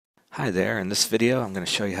Hi there, in this video I'm going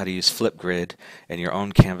to show you how to use FlipGrid in your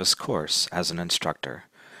own Canvas course as an instructor.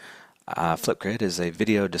 FlipGrid is a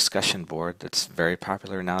video discussion board that's very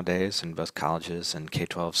popular nowadays in both colleges and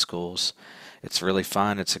K-12 schools. It's really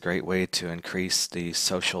fun. It's a great way to increase the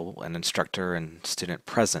social and instructor and student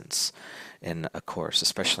presence in a course,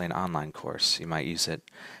 especially an online course. You might use it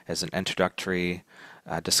as an introductory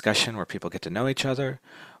discussion where people get to know each other,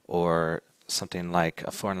 or something like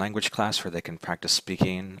a foreign language class where they can practice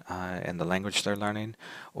speaking in the language they're learning,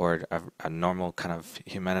 or a normal kind of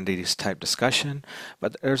humanities type discussion.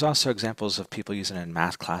 But there's also examples of people using it in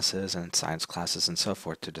math classes and science classes and so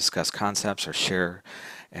forth to discuss concepts or share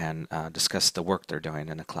and discuss the work they're doing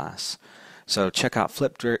in a class. So check out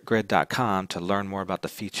flipgrid.com to learn more about the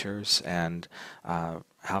features and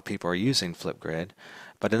how people are using FlipGrid.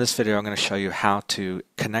 But in this video I'm going to show you how to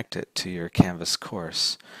connect it to your Canvas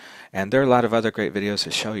course. And there are a lot of other great videos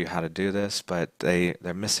that show you how to do this, but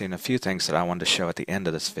they're missing a few things that I wanted to show at the end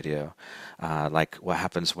of this video, like what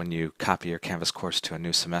happens when you copy your Canvas course to a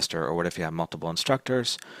new semester, or what if you have multiple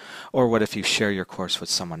instructors, or what if you share your course with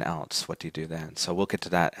someone else? What do you do then? So we'll get to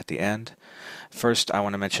that at the end. First, I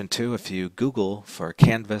want to mention too, if you Google for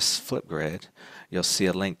Canvas FlipGrid, you'll see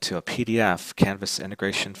a link to a PDF, Canvas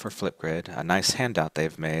Integration for FlipGrid, a nice handout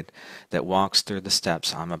they've made that walks through the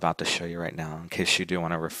steps I'm about to show you right now, in case you do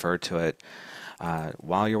want to refer to it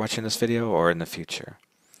while you're watching this video or in the future.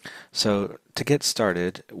 So to get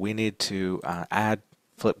started, we need to add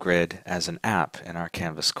FlipGrid as an app in our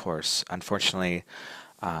Canvas course. Unfortunately,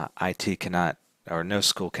 IT cannot, or no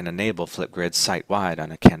school can enable FlipGrid site-wide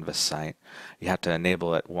on a Canvas site. You have to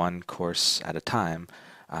enable it one course at a time,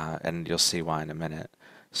 and you'll see why in a minute.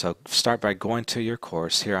 So start by going to your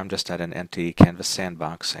course. Here I'm just at an empty Canvas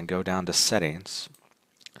sandbox, and go down to Settings.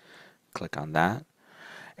 Click on that,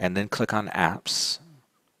 and then click on Apps.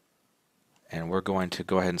 And we're going to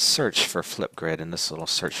go ahead and search for FlipGrid in this little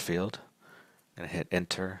search field. I'm going to hit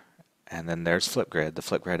Enter, and then there's FlipGrid, the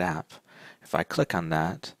FlipGrid app. If I click on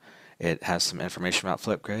that, it has some information about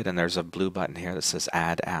FlipGrid, and there's a blue button here that says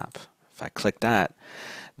Add App. If I click that,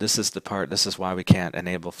 this is the part, this is why we can't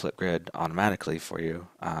enable FlipGrid automatically for you,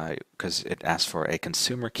 because it asks for a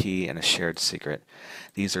consumer key and a shared secret.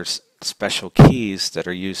 These are special keys that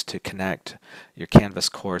are used to connect your Canvas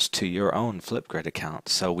course to your own FlipGrid account.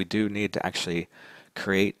 So we do need to actually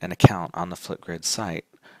create an account on the FlipGrid site,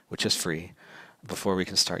 which is free, before we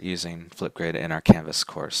can start using FlipGrid in our Canvas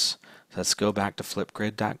course. So let's go back to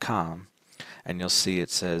flipgrid.com, and you'll see it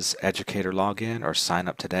says Educator Login or Sign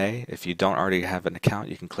Up Today. If you don't already have an account,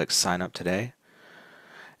 you can click Sign Up Today,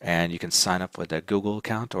 and you can sign up with a Google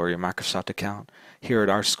account or your Microsoft account. Here at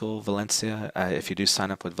our school, Valencia, if you do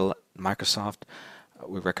sign up with Microsoft,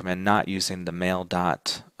 we recommend not using the mail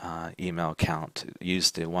dot email account.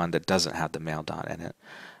 Use the one that doesn't have the mail dot in it,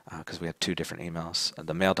 because we have two different emails.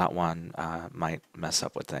 The mail dot one might mess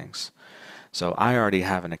up with things. So I already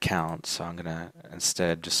have an account, so I'm going to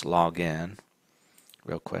instead just log in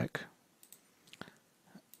real quick.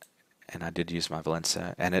 And I did use my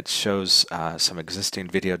Valencia, and it shows some existing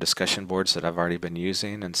video discussion boards that I've already been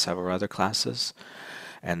using in several other classes,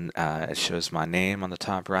 and it shows my name on the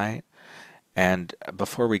top right. And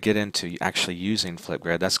before we get into actually using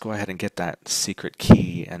FlipGrid, let's go ahead and get that secret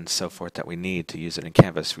key and so forth that we need to use it in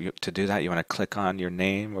Canvas. To do that, you want to click on your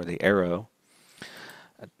name or the arrow,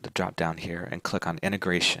 the drop down here, and click on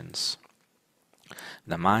Integrations.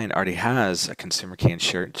 Now mine already has a consumer key and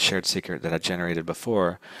shared secret that I generated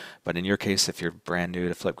before, but in your case, if you're brand new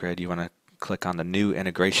to FlipGrid, you want to click on the New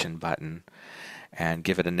Integration button and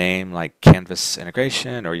give it a name like Canvas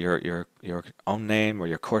Integration, or your own name or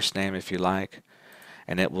your course name if you like,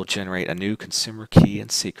 and it will generate a new consumer key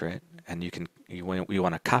and secret, and you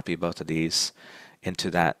want to copy both of these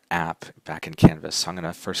into that app back in Canvas. So I'm going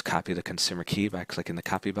to first copy the consumer key by clicking the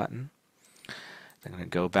copy button. I'm going to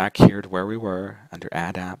go back here to where we were under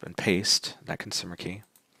Add App and paste that consumer key,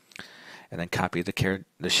 and then copy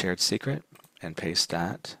the shared secret and paste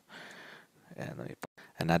that.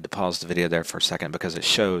 And I had to pause the video there for a second because it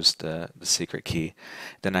shows the secret key.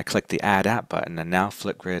 Then I click the Add App button, and now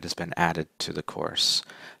FlipGrid has been added to the course.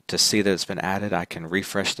 To see that it's been added, I can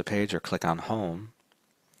refresh the page or click on Home,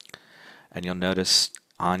 and you'll notice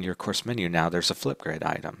on your course menu now there's a FlipGrid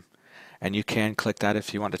item. And you can click that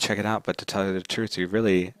if you want to check it out, but to tell you the truth, you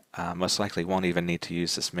really most likely won't even need to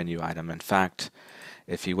use this menu item. In fact,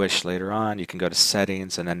 if you wish later on, you can go to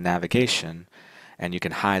Settings and then Navigation, and you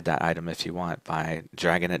can hide that item if you want by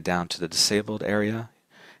dragging it down to the disabled area.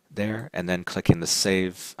 there, and then clicking the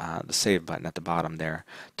save button at the bottom there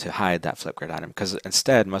to hide that FlipGrid item. Because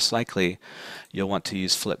instead, most likely, you'll want to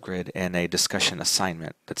use FlipGrid in a discussion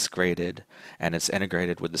assignment that's graded and it's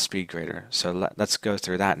integrated with the speed grader. So let's go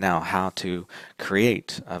through that now, how to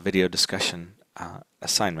create a video discussion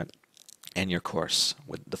assignment in your course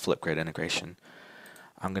with the FlipGrid integration.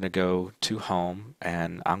 I'm going to go to Home,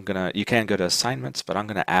 and you can go to Assignments, but I'm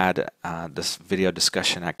going to add this video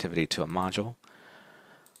discussion activity to a module.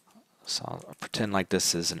 So I'll pretend like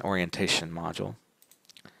this is an orientation module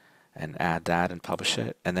and add that and publish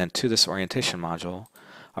it. And then to this orientation module,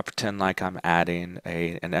 I'll pretend like I'm adding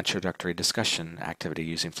an introductory discussion activity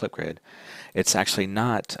using FlipGrid. It's actually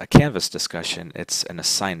not a Canvas discussion, it's an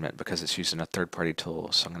assignment because it's using a third-party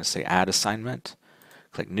tool. So I'm going to say Add Assignment,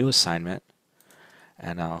 click New Assignment,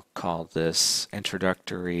 and I'll call this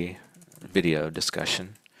Introductory Video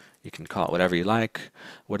Discussion. You can call it whatever you like.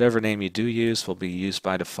 Whatever name you do use will be used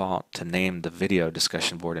by default to name the video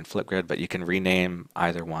discussion board in FlipGrid, but you can rename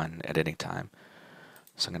either one at any time.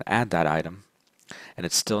 So I'm going to add that item, and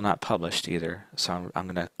it's still not published either. So I'm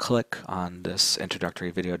going to click on this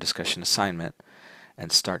introductory video discussion assignment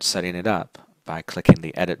and start setting it up by clicking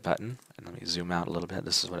the Edit button. And let me zoom out a little bit.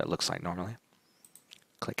 This is what it looks like normally.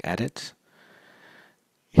 Click Edit.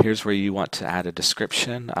 Here's where you want to add a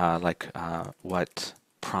description, what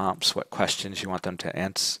prompts, what questions you want them to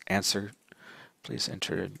answer. Please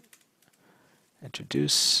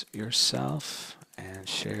introduce yourself and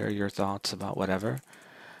share your thoughts about whatever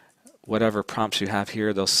prompts you have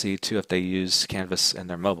here. They'll see too if they use Canvas in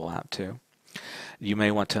their mobile app too. You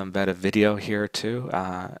may want to embed a video here too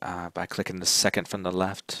by clicking the second from the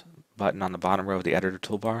left button on the bottom row of the editor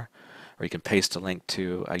toolbar, or you can paste a link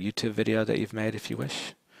to a YouTube video that you've made if you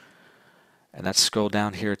wish. And let's scroll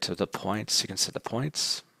down here to the points. You can set the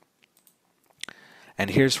points. And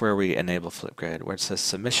here's where we enable FlipGrid, where it says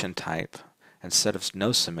submission type. Instead of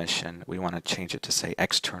no submission, we want to change it to say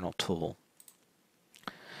external tool.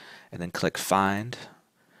 And then click Find.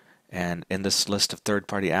 And in this list of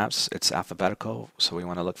third-party apps, it's alphabetical, so we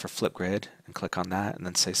want to look for FlipGrid and click on that and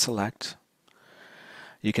then say Select.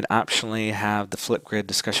 You can optionally have the FlipGrid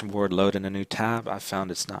discussion board load in a new tab. I've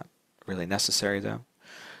found it's not really necessary though.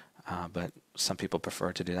 But some people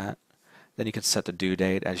prefer to do that. Then you can set the due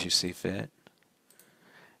date as you see fit.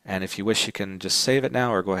 And if you wish, you can just save it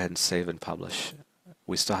now or go ahead and save and publish.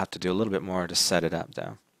 We still have to do a little bit more to set it up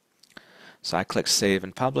though. So I click Save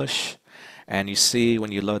and Publish, and you see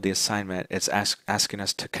when you load the assignment, it's asking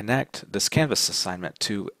us to connect this Canvas assignment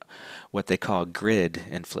to what they call a grid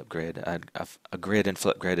in FlipGrid. A grid in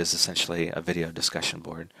FlipGrid is essentially a video discussion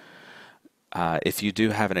board. If you do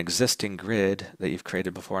have an existing grid that you've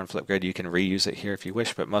created before in FlipGrid, you can reuse it here if you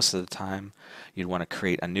wish, but most of the time you'd want to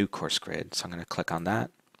create a new course grid. So I'm going to click on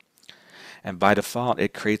that. And by default,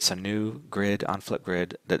 it creates a new grid on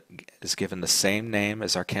FlipGrid that is given the same name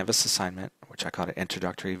as our Canvas assignment, which I call it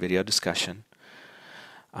Introductory Video Discussion.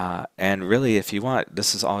 And really, if you want,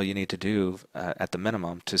 this is all you need to do at the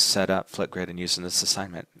minimum to set up FlipGrid and using this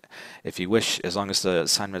assignment. If you wish, as long as the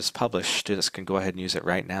assignment is published, students can go ahead and use it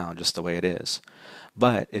right now, just the way it is.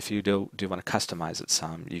 But if you do want to customize it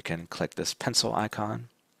some, you can click this pencil icon,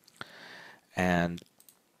 and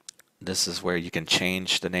this is where you can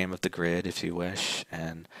change the name of the grid if you wish.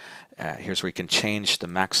 And here's where you can change the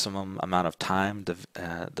maximum amount of time,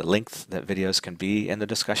 the length that videos can be in the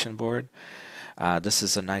discussion board. This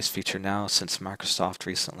is a nice feature now since Microsoft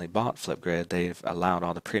recently bought FlipGrid. They've allowed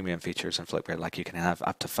all the premium features in FlipGrid, like you can have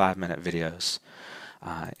up to 5-minute videos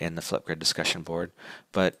in the FlipGrid discussion board.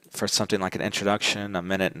 But for something like an introduction, 1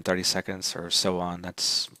 minute and 30 seconds or so on,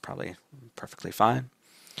 that's probably perfectly fine.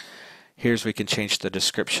 Here's where we can change the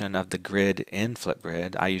description of the grid in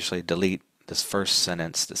FlipGrid. I usually delete this first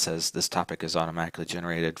sentence that says this topic is automatically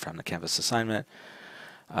generated from the Canvas assignment.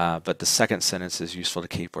 But the second sentence is useful to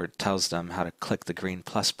keep, where it tells them how to click the green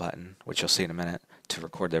plus button, which you'll see in a minute, to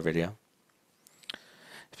record their video.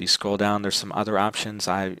 If you scroll down, there's some other options.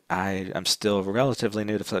 I am still relatively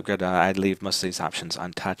new to FlipGrid. I'd leave most of these options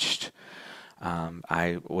untouched.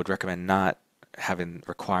 I would recommend not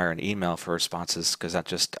require an email for responses, because that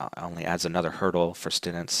just only adds another hurdle for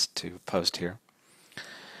students to post here.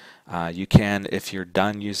 You can, if you're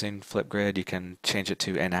done using FlipGrid, you can change it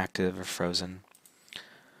to inactive or frozen,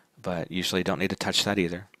 but usually don't need to touch that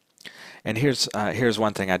either. And here's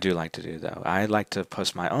one thing I do like to do though. I like to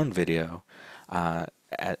post my own video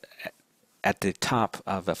at the top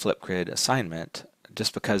of a FlipGrid assignment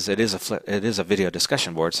just because it is a video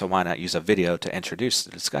discussion board, so why not use a video to introduce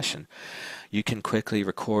the discussion? You can quickly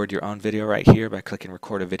record your own video right here by clicking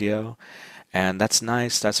record a video, and that's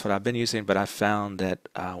nice. That's what I've been using, but I found that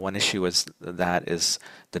one issue is the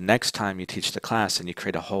next time you teach the class and you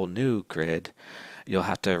create a whole new grid, you'll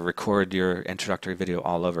have to record your introductory video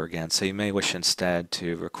all over again. So you may wish instead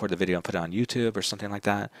to record the video and put it on YouTube or something like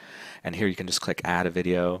that. And here you can just click add a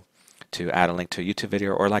video to add a link to a YouTube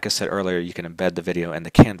video, or like I said earlier, you can embed the video in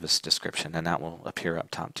the Canvas description and that will appear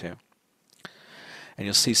up top too. And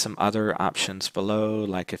you'll see some other options below,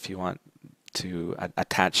 like if you want to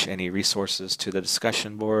attach any resources to the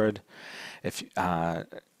discussion board. If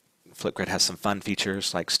FlipGrid has some fun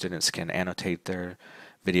features, like students can annotate their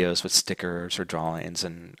videos with stickers or drawings,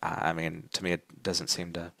 and I mean, to me it doesn't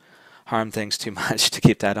seem to harm things too much to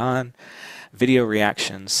keep that on. Video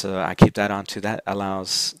reactions, so I keep that on too. That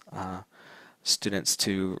allows students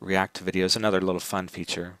to react to videos, another little fun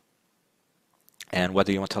feature. And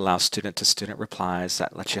whether you want to allow student-to-student replies,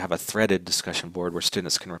 that lets you have a threaded discussion board where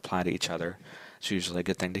students can reply to each other. It's usually a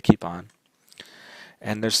good thing to keep on.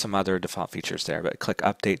 And there's some other default features there, but click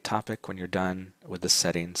Update Topic when you're done with the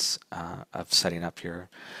settings of setting up your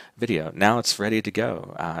video. Now it's ready to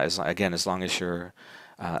go, again, as long as your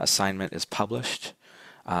assignment is published.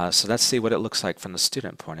 So let's see what it looks like from the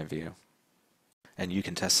student point of view. And you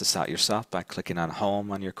can test this out yourself by clicking on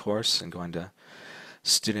Home on your course and going to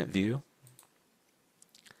Student View.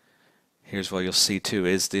 Here's what you'll see too.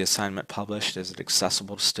 Is the assignment published? Is it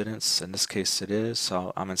accessible to students? In this case it is.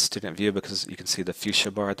 So I'm in student view because you can see the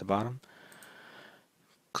fuchsia bar at the bottom.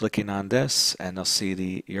 Clicking on this and they'll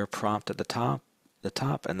see your prompt at the top,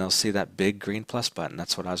 and they'll see that big green plus button.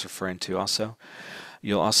 That's what I was referring to also.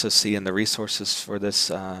 You'll also see in the resources for this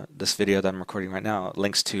this video that I'm recording right now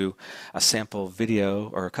links to a sample video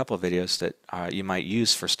or a couple of videos that you might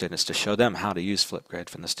use for students to show them how to use FlipGrid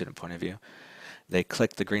from the student point of view. They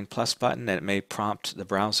click the green plus button and it may prompt the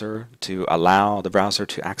browser to allow the browser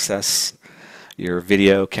to access your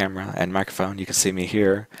video, camera, and microphone. You can see me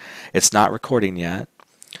here. It's not recording yet.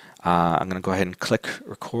 I'm going to go ahead and click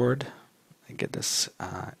record and get this,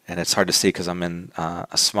 and it's hard to see because I'm in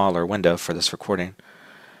a smaller window for this recording.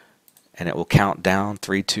 And it will count down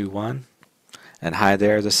 3, 2, 1. And hi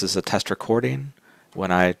there, this is a test recording.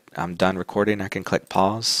 When I'm done recording, I can click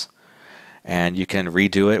pause. And you can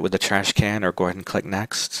redo it with the trash can or go ahead and click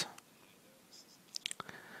next.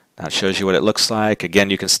 Now it shows you what it looks like. Again,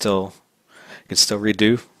 you can still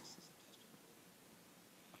redo.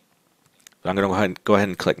 But I'm going to go ahead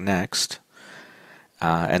and click next.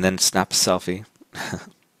 And then snap a selfie.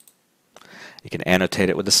 You can annotate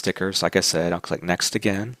it with the stickers. Like I said, I'll click next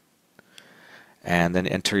again. And then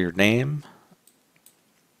enter your name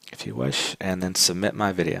if you wish, and then submit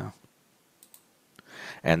my video.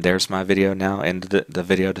 And there's my video now in the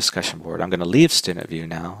video discussion board. I'm going to leave student view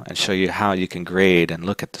now and show you how you can grade and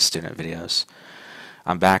look at the student videos.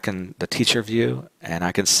 I'm back in the teacher view and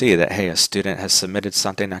I can see that, hey, a student has submitted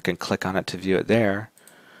something. I can click on it to view it there.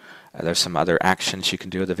 There's some other actions you can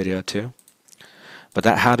do with the video too. But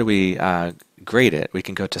how do we grade it? We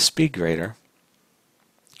can go to SpeedGrader.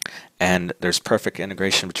 And there's perfect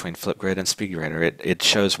integration between FlipGrid and SpeedGrader. It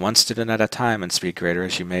shows one student at a time in SpeedGrader,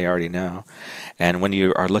 as you may already know. And when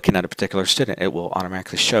you are looking at a particular student, it will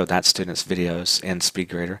automatically show that student's videos in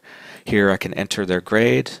SpeedGrader. Here I can enter their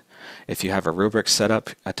grade. If you have a rubric set up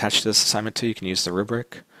attached to this assignment too, you can use the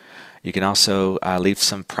rubric. You can also leave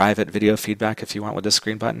some private video feedback if you want with this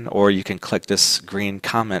green button, or you can click this green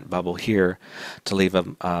comment bubble here to leave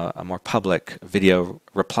a more public video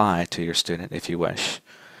reply to your student if you wish.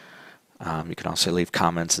 You can also leave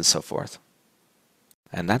comments and so forth.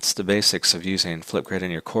 And that's the basics of using FlipGrid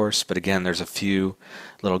in your course, but again, there's a few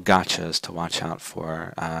little gotchas to watch out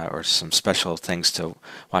for, or some special things to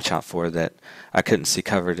watch out for that I couldn't see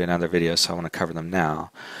covered in other videos, so I want to cover them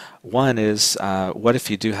now. One is, what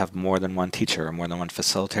if you do have more than one teacher or more than one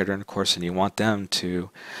facilitator in a course and you want them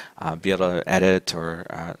to be able to edit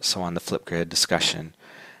or so on the FlipGrid discussion?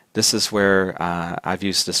 This is where I've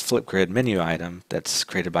used this FlipGrid menu item that's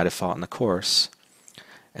created by default in the course.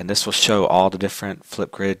 And this will show all the different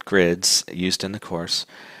FlipGrid grids used in the course.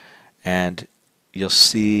 And you'll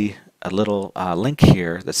see a little link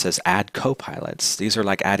here that says Add Co-Pilots. These are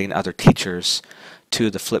like adding other teachers to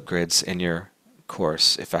the FlipGrids in your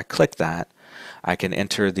course. If I click that, I can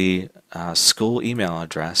enter the school email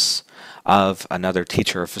address of another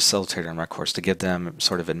teacher or facilitator in my course to give them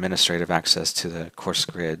sort of administrative access to the course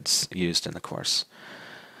grids used in the course.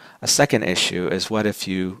 A second issue is, what if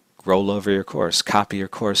you roll over your course, copy your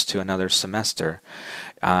course to another semester?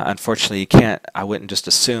 Unfortunately, you can't. I wouldn't just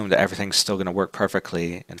assume that everything's still going to work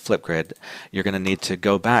perfectly in FlipGrid. You're going to need to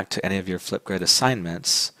go back to any of your FlipGrid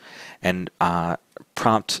assignments and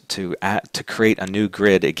prompt to create a new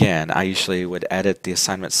grid again. I usually would edit the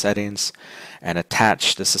assignment settings and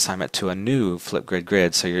attach this assignment to a new FlipGrid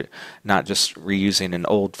grid, so you're not just reusing an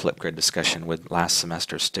old FlipGrid discussion with last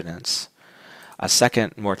semester's students. A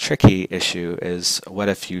second, more tricky issue is, what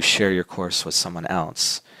if you share your course with someone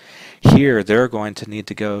else? Here, they're going to need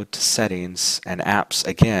to go to settings and apps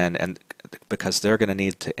again, and because they're going to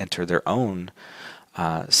need to enter their own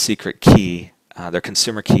secret key, their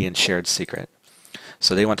consumer key and shared secret.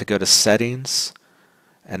 So they want to go to settings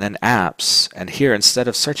and then apps, and here, instead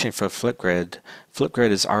of searching for FlipGrid, FlipGrid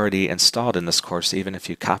is already installed in this course even if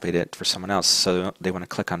you copied it for someone else. So they want to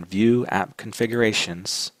click on View App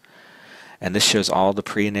Configurations, and this shows all the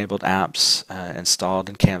pre-enabled apps installed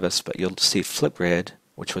in Canvas, but you'll see FlipGrid,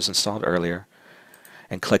 which was installed earlier,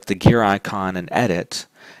 and click the gear icon and edit.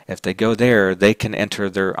 If they go there, they can enter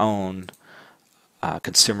their own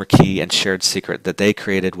consumer key and shared secret that they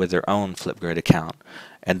created with their own FlipGrid account.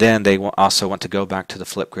 And then they also want to go back to the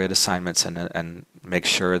FlipGrid assignments and make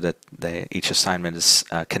sure that each assignment is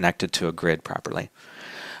connected to a grid properly.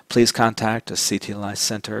 Please contact a CTLI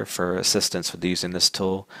Center for assistance with using this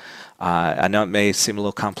tool. I know it may seem a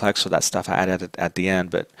little complex with that stuff I added at the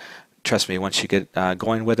end, but trust me, once you get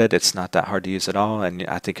going with it, it's not that hard to use at all, and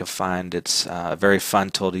I think you'll find it's a very fun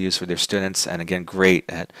tool to use with your students, and again, great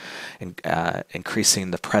at increasing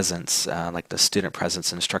the presence, like the student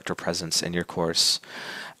presence, instructor presence in your course.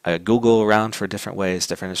 Google around for different ways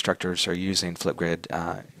different instructors are using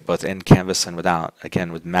FlipGrid, both in Canvas and without,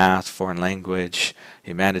 again, with math, foreign language,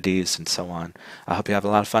 humanities, and so on. I hope you have a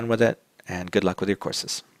lot of fun with it, and good luck with your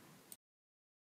courses.